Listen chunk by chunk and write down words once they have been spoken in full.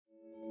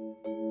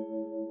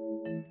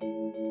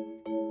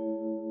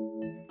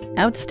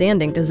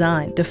Outstanding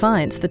design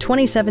defines the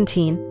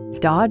 2017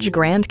 Dodge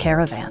Grand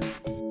Caravan.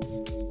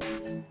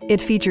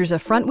 It features a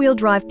front-wheel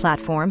drive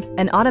platform,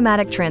 an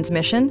automatic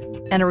transmission,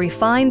 and a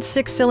refined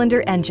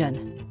 6-cylinder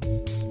engine.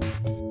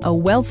 A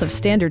wealth of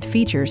standard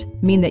features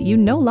mean that you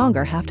no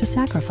longer have to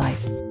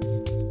sacrifice,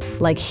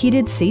 like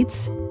heated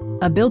seats,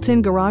 a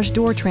built-in garage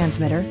door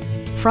transmitter,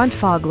 front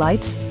fog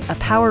lights, a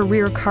power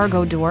rear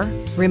cargo door,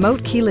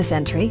 remote keyless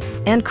entry,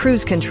 and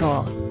cruise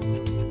control.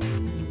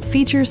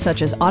 Features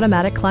such as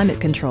automatic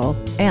climate control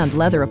and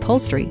leather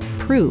upholstery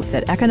prove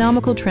that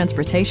economical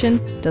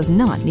transportation does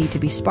not need to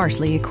be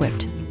sparsely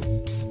equipped.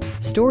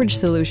 Storage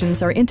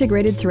solutions are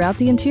integrated throughout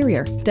the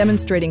interior,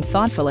 demonstrating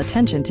thoughtful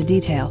attention to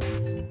detail.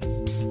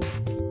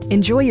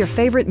 Enjoy your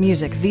favorite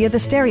music via the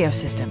stereo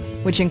system,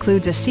 which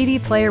includes a CD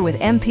player with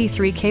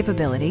MP3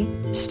 capability,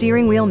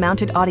 steering wheel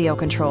mounted audio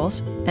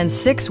controls, and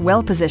 6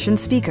 well-positioned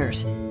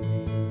speakers.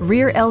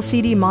 Rear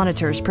LCD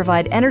monitors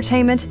provide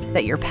entertainment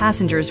that your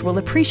passengers will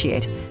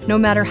appreciate no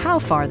matter how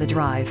far the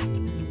drive.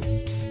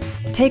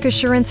 Take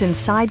assurance in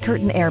side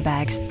curtain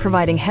airbags,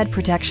 providing head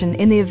protection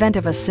in the event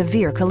of a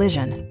severe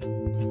collision.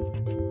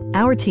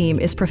 Our team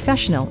is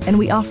professional and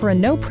we offer a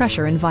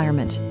no-pressure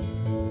environment.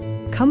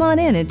 Come on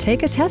in and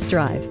take a test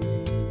drive.